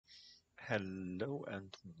Hello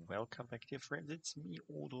and welcome back, dear friends. It's me,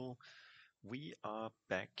 Odo. We are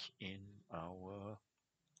back in our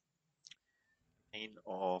campaign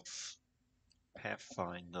of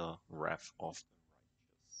Pathfinder Wrath of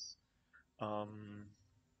the Righteous.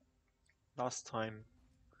 Last time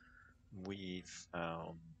we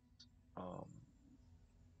found um,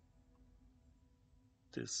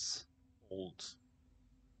 this old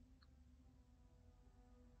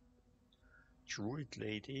druid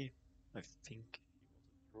lady. I think she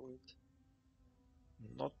was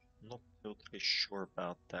a druid. Not totally sure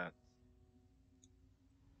about that.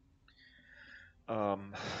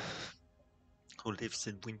 Um, who lives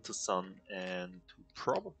in Winter Sun and who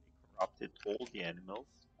probably corrupted all the animals.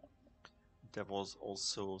 There was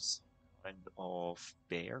also some kind of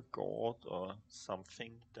bear god or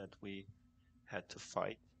something that we had to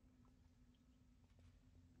fight.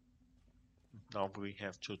 Now we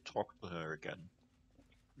have to talk to her again.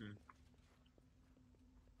 Mm.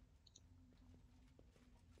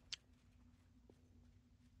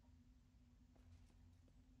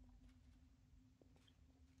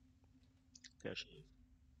 There she is.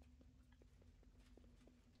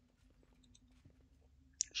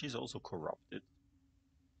 She's also corrupted.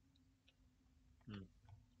 Mm.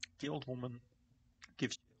 The old woman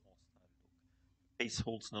gives you a hostile look. Face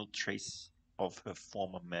holds no trace of her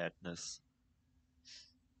former madness.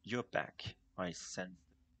 You're back. I sense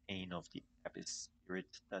the pain of the abyss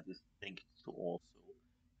spirit that is linked to also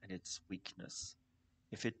and its weakness.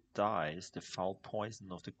 If it dies, the foul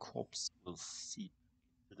poison of the corpse will seep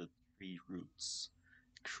into the tree roots.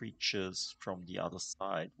 Creatures from the other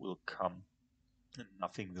side will come, and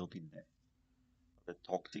nothing will be left but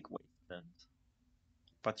a toxic wasteland.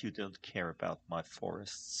 But you don't care about my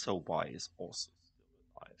forest, so why is also still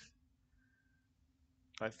alive?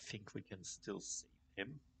 I think we can still save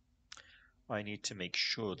him. I need to make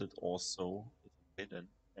sure that also is a villain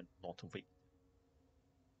and not a victim.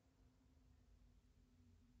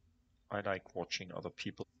 I like watching other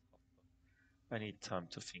people suffer. I need time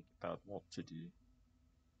to think about what to do.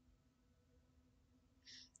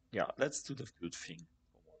 Yeah, let's do the good thing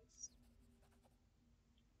for once.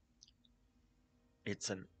 It's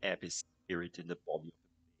an abyss spirit in the body of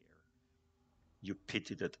a bear. You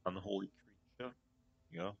pity that unholy creature?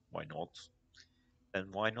 Yeah, why not?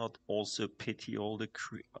 And why not also pity all the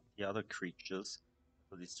other creatures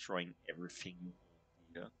for destroying everything you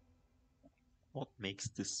hold dear? What makes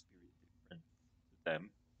this spirit different to them?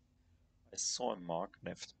 I saw a mark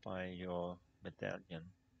left by your medallion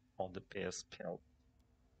on the bear's pelt.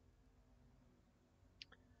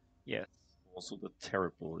 Yes, also the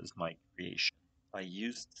terrible is my creation. I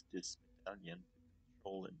used this medallion to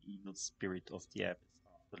control an evil spirit of the abyss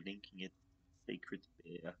after linking it to the sacred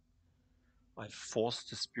bear. I forced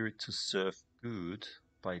the spirit to serve good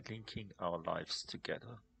by linking our lives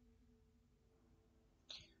together.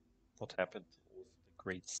 What happened to also the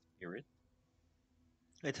great spirit?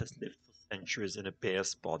 It has lived for centuries in a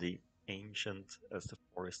bear's body, ancient as the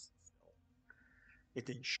forest itself. It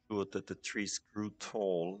ensured that the trees grew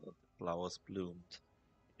tall and the flowers bloomed.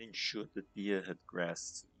 It ensured that deer had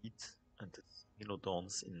grass to eat and the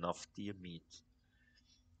Smilodons enough deer meat.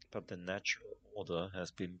 But the natural order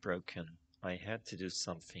has been broken. I had to do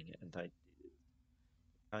something and I did it.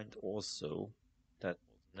 And also, that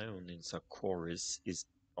was known in Sarkoris is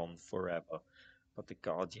gone forever, but the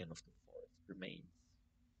guardian of the forest remains.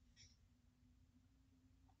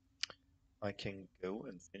 I can go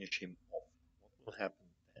and finish him off. What will happen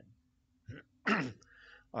then?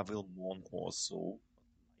 I will mourn also, but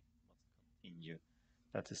life must continue.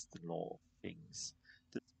 That is the law of things.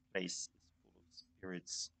 This place is full of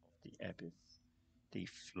spirits of the abyss. They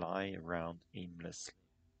fly around aimlessly,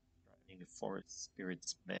 driving the forest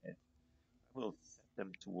spirits mad. I will set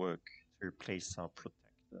them to work to replace our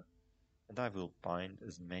protector, and I will bind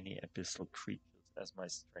as many abyssal creatures as my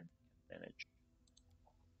strength can manage.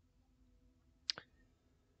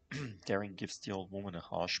 Daring gives the old woman a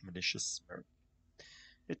harsh, malicious smirk.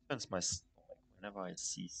 It turns my stomach whenever I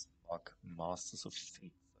see smug masters of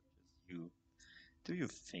fate such as you. Do you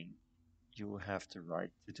think you have the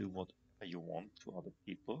right to do whatever you want to other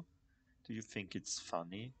people? Do you think it's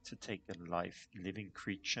funny to take a living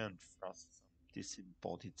creature and thrust some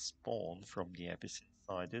disembodied spawn from the abyss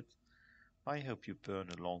inside it? I hope you burn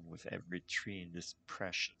along with every tree in this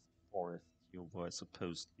precious forest you were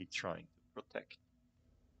supposedly trying to protect.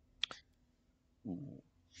 Ooh.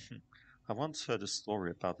 I once heard a story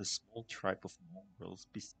about a small tribe of mongrels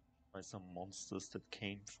besieged by some monsters that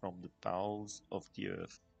came from the bowels of the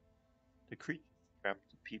earth. The creatures trapped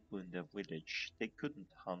the people in their village. They couldn't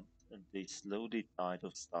hunt, and they slowly died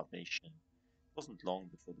of starvation. It wasn't long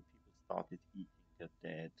before the people started eating their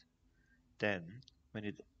dead. Then, when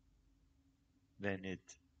it when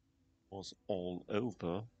it was all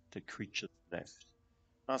over, the creatures left.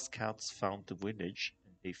 Our scouts found the village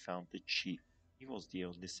and they found the chief. He was the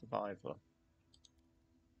only survivor.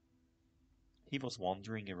 He was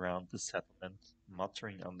wandering around the settlement,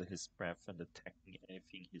 muttering under his breath and attacking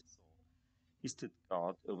anything he saw. He stood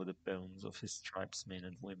guard over the bones of his tribesmen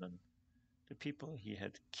and women, the people he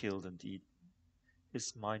had killed and eaten.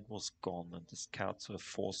 His mind was gone, and the scouts were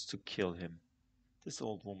forced to kill him. This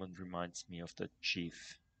old woman reminds me of that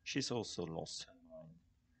chief. She's also lost her mind,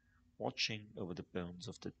 watching over the bones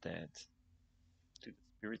of the dead. Do the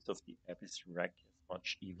spirits of the abyss wreak as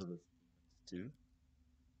much evil as demons do?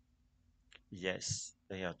 Yes,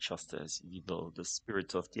 they are just as evil. The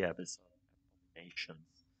spirits of the abyss are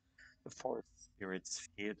abominations. The forest spirits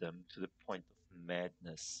fear them to the point of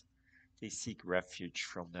madness. They seek refuge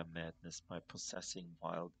from their madness by possessing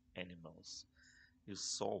wild animals. You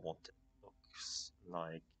saw what it looks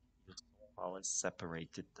like. You saw how I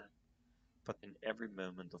separated them. But in every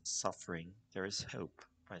moment of suffering, there is hope.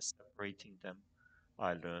 By separating them,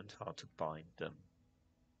 I learned how to bind them.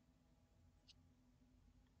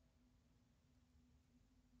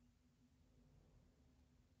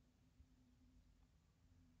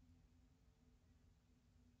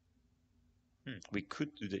 We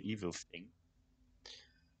could do the evil thing.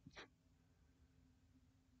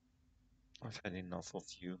 I've had enough of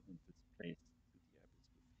you and this place to the abyss with you.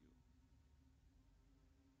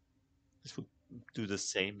 This would do the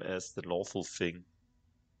same as the lawful thing.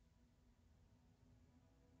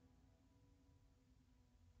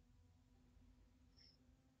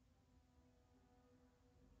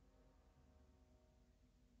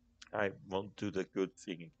 I won't do the good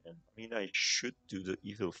thing again. I mean, I should do the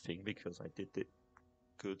evil thing because I did the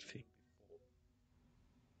good thing before.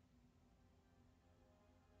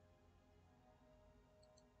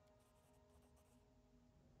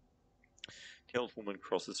 The old woman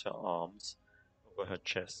crosses her arms over her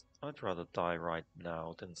chest. I'd rather die right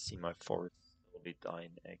now than see my forest slowly die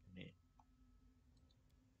in agony.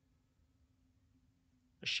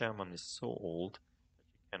 The shaman is so old that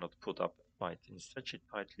she cannot put up a fight. Instead, she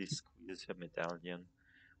tightly squeezes her medallion,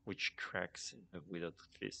 which cracks in her withered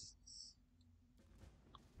fists.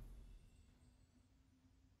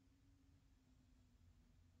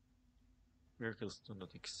 Miracles do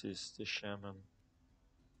not exist, the shaman.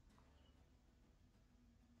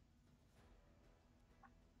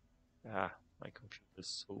 Ah, my computer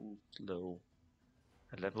is so slow.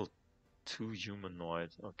 A level 2 humanoid,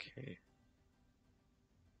 okay.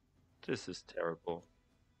 This is terrible.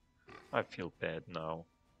 I feel bad now.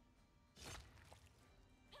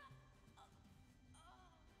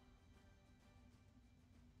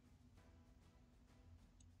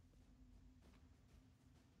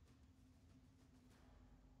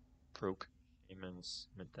 Broke shaman's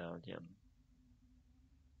medallion.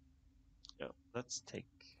 Yeah, let's take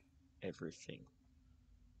everything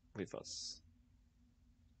with us.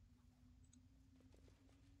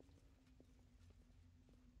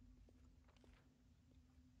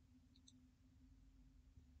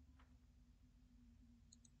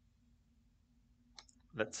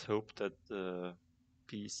 Let's hope that the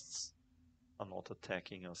beasts are not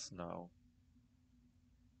attacking us now.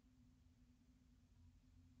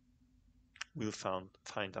 We'll find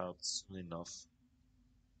out soon enough.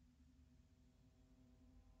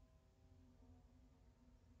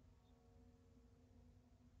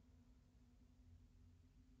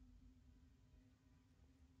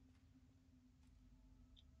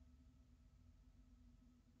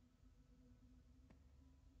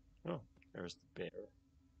 Oh, there's the bear.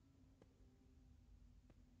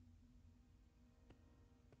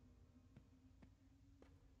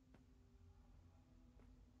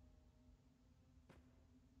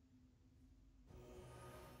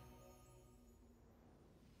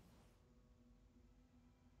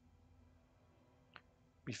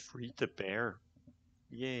 We freed the bear.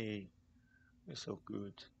 Yay, we're so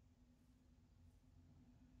good.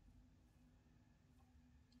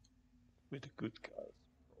 We're the good guys,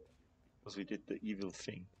 because we did the evil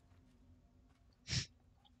thing.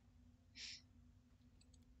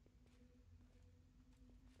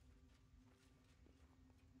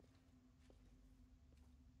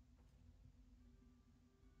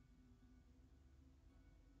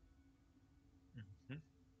 Mhm.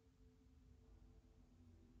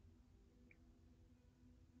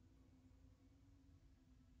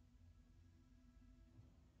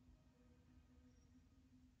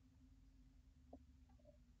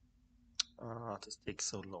 Ah, this takes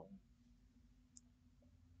so long.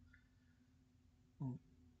 嗯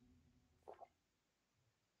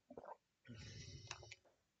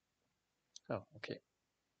Oh, okay.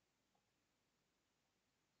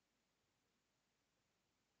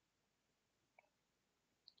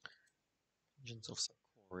 Agents of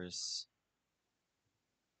Sarkoris.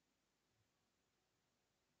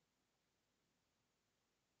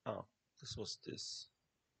 Oh, this was this.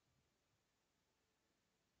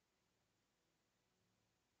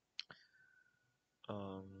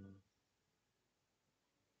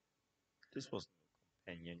 This was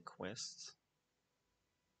no companion quest.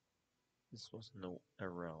 This was no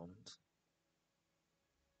around.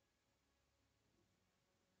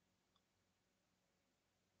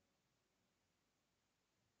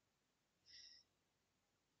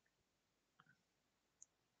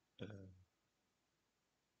 That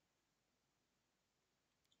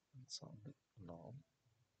sounded no.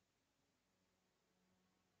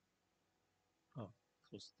 Oh,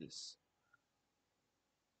 it was this.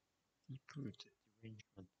 Deep-rooted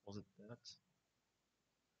derangement. Was it that?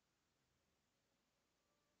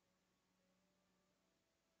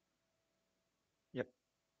 Yep,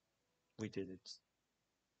 we did it.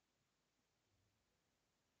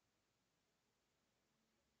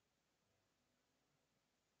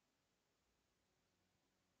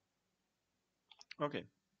 Okay,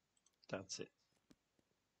 that's it.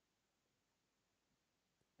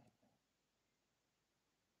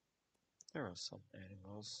 There are some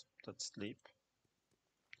animals that sleep.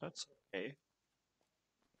 That's okay.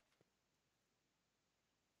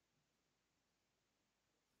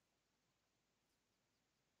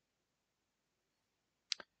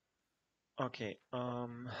 Okay,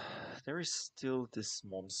 there is still this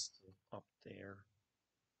monster up there.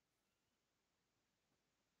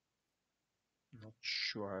 Not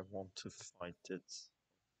sure I want to fight it.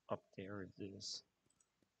 Up there it is.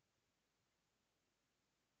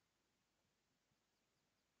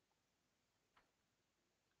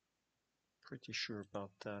 Pretty sure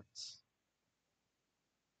about that.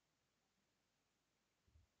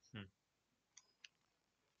 Hmm.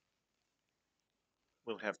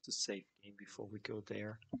 We'll have to save game before we go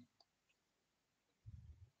there.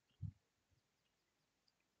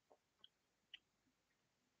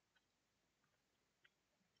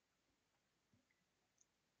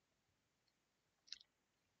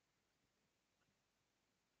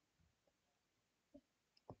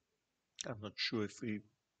 I'm not sure if we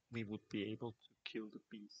would be able to kill the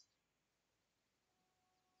beast.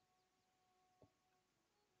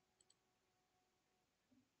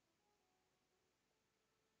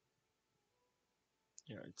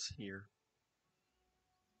 Yeah, it's here.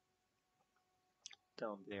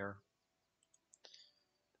 Down there. This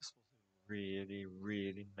was a really,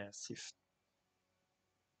 really massive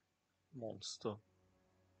monster.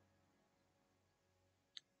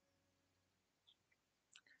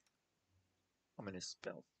 How many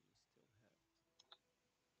spells do you still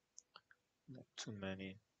have? Not too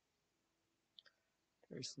many.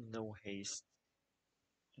 There's no haste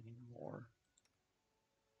anymore.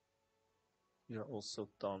 We are also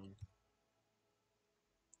done.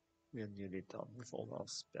 We are nearly done with all our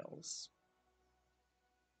spells.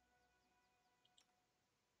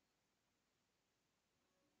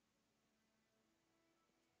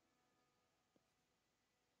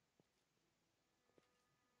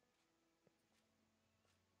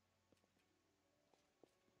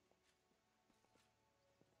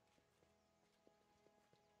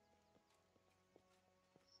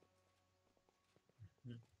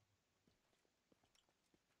 Hmm.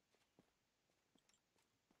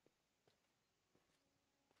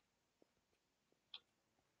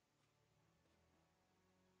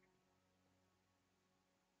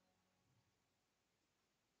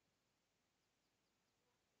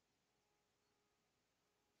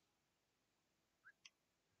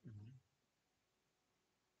 Mhm.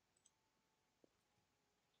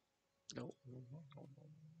 No, no, no, no,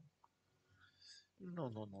 no, no,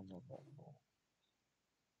 no, no, no, no, no.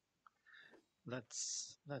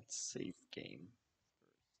 Let's save game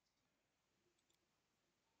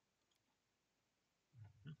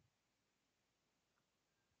first.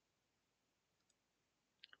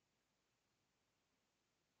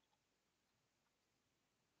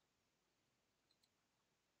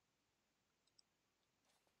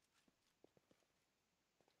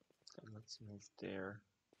 Then let's move there.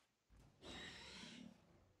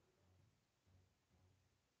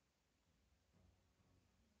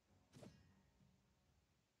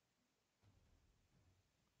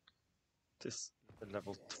 This the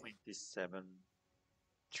level 27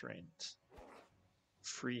 Trent.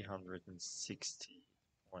 360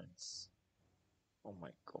 points. Oh my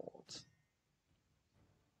god.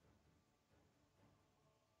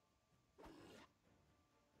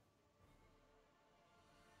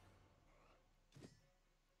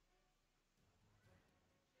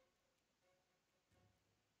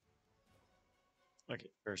 Okay,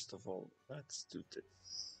 first of all, let's do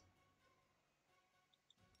this.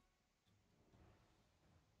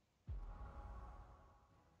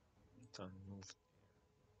 Don't move.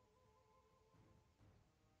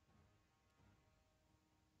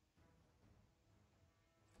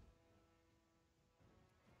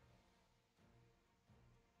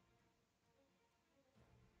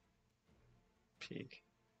 Pig.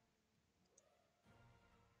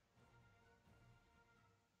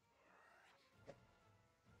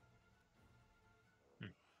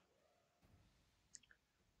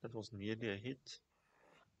 That was nearly a hit.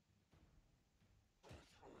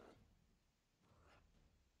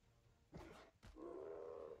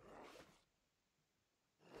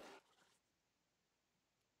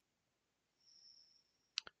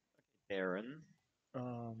 Aaron,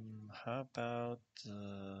 how about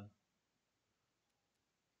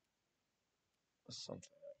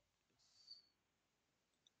something like this?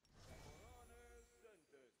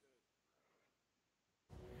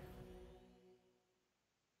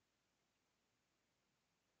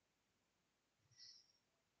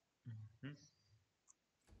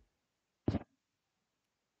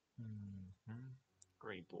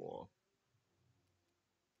 Great War.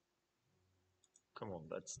 Come on,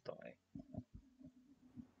 let's die.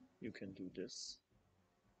 You can do this.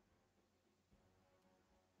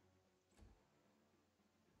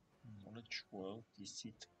 Knowledge world,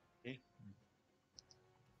 DC 20.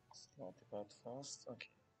 It's not about fast. Okay,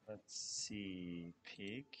 let's see.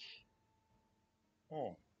 Pig.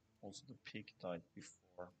 Oh, also the pig died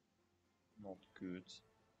before. Not good.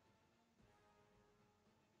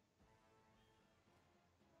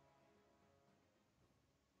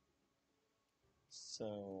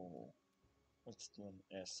 So, let's do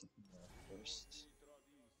an acid first.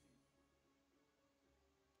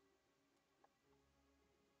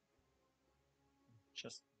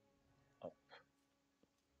 Just up.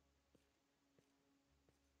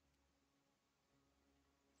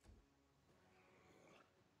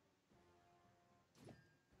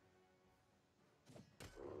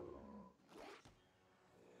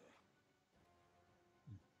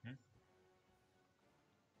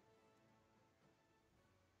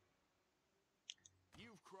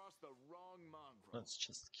 You've crossed the wrong mongrel. Let's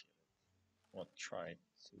just kill it. Or try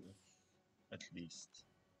to, at least.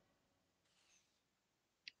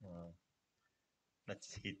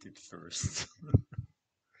 Let's hit it first.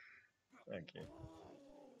 Okay.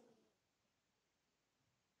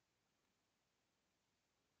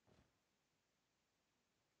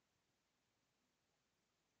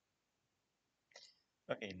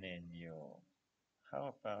 Okay, Nenyo.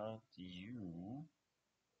 How about you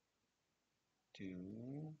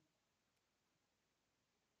do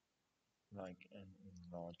like an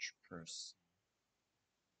enlarged person?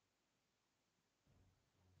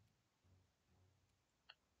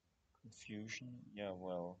 Confusion? Yeah,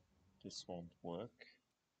 well, this won't work.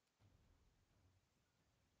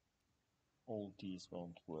 All these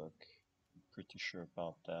won't work. I'm pretty sure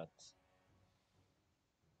about that.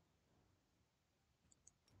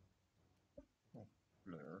 Oh,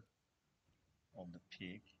 blur on the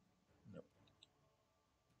pig. No.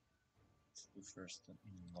 Let's do first an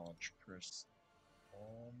enlarged person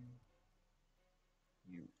on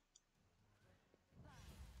you.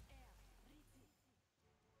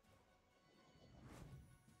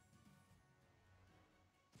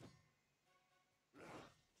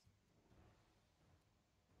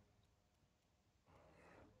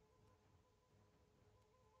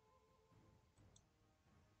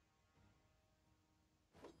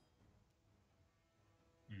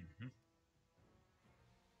 Mm-hmm.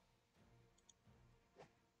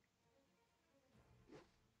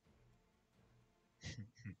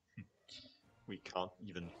 We can't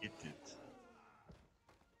even hit it.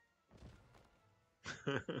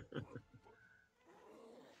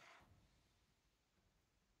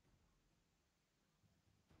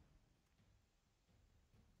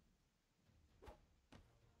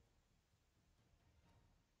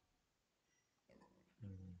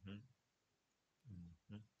 Mm-hmm.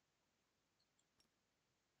 Mm-hmm.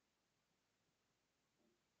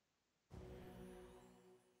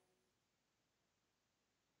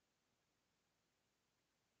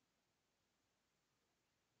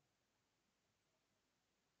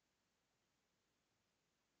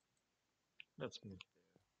 Let's move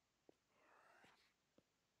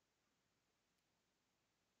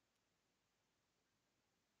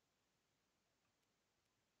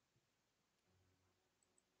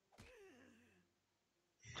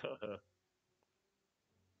there.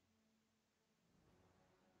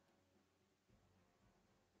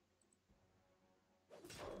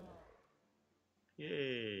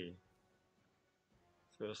 Yay!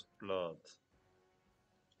 First blood.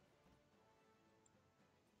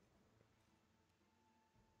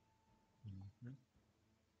 Mhm.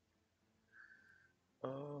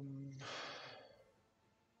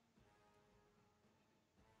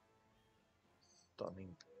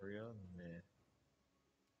 Stunning barrier? Meh.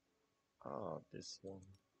 Ah, this one.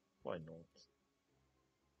 Why not?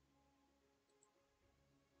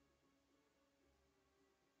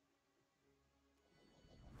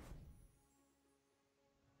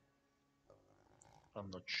 I'm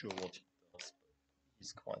not sure what he does, but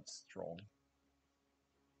he's quite strong.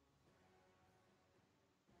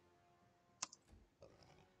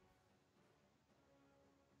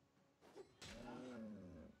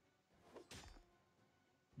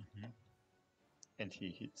 Mhm. And he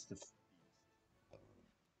hits the beast.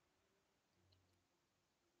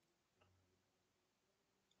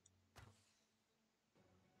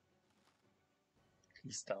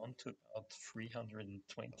 He's down to about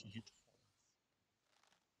 320 hit points.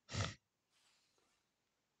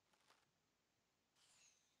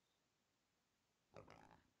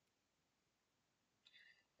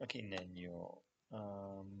 Okay, Nenyo.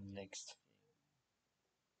 Next thing.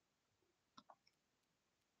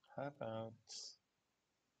 How about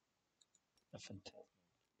a phantasmal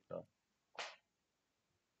killer?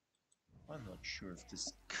 I'm not sure if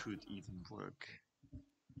this could even work.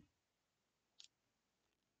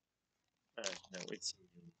 No, it's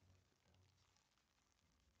immune.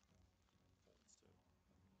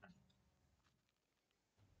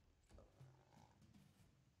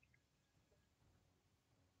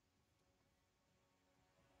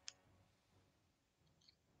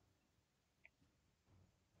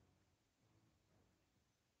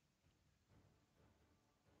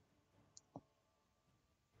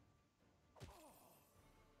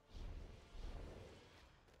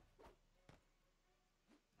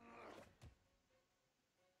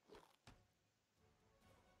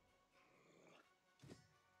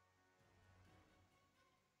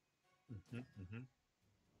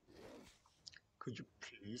 Could you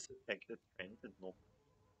please attack the trent and not?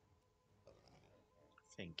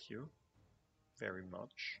 Thank you very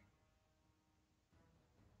much.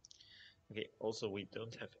 Okay, also we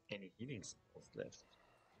don't have any healing spells left.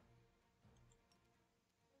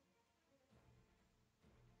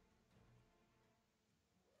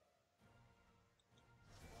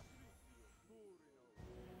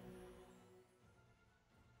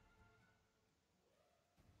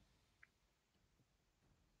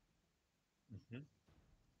 Mhm.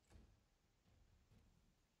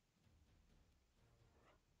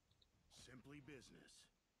 Simply business.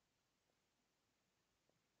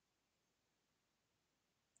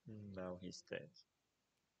 Now he's dead.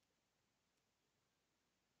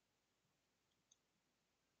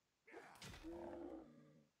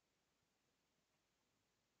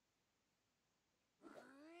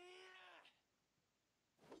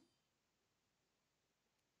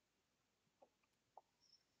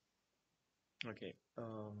 Okay,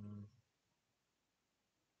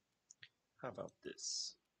 how about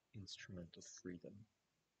this? Instrument of Freedom.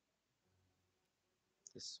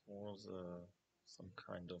 This was some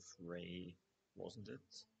kind of ray, wasn't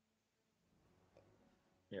it?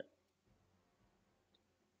 Yeah.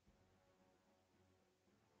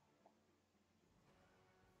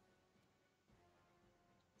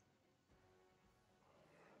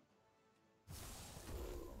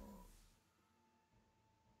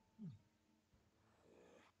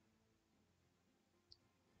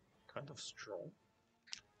 Kind of strong.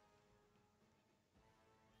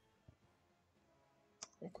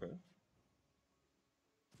 Okay.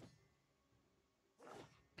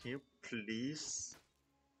 Can you please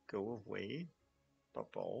go away,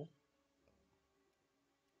 Babal?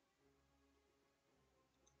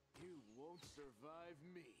 You won't survive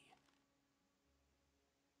me.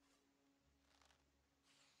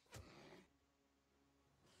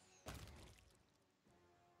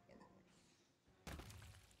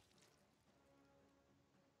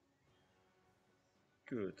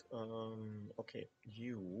 Good. Okay,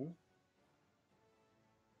 you.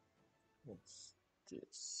 What's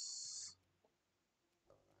this?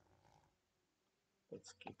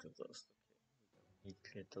 Let's glitter dust. Okay, we don't need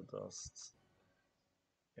glitter dust.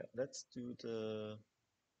 Yeah, let's do the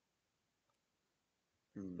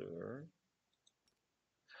blur.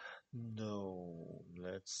 No,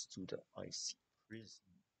 let's do the icy prison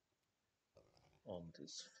on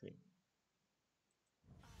this thing.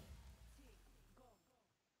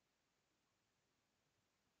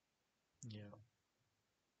 Yeah.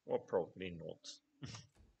 Or probably not.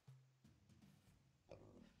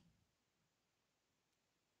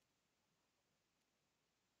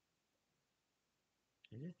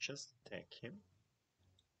 Can you just attack him?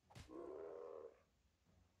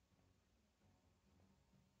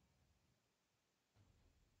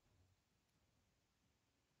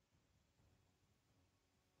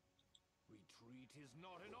 Retreat is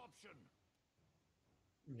not an option.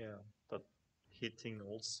 Yeah, but hitting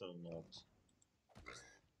also not.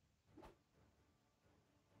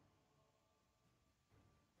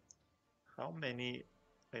 How many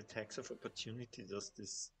attacks of opportunity does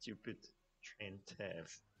this stupid Trent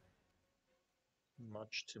have?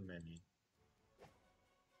 Much too many.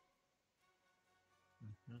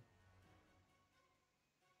 Mhm.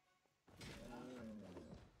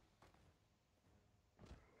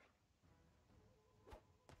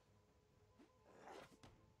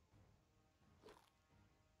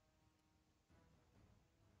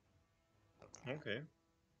 Okay.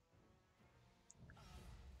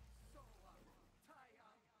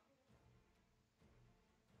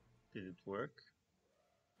 Did it work?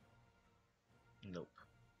 Nope.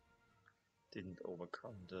 Didn't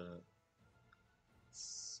overcome the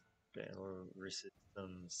spell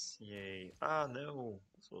resistance. Yay. Ah, no.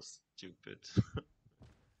 This was stupid.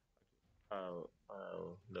 I'll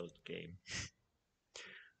load game.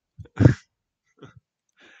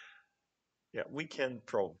 Yeah, we can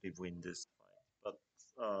probably win this fight,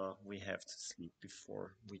 but we have to sleep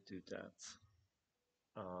before we do that.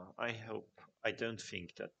 I hope. I don't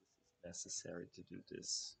think that this is necessary to do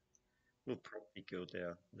this. We'll probably go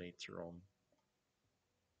there later on.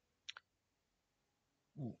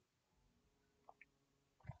 Ooh.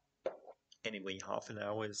 Anyway, half an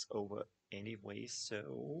hour is over anyway,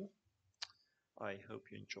 so I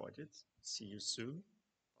hope you enjoyed it. See you soon.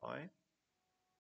 Bye.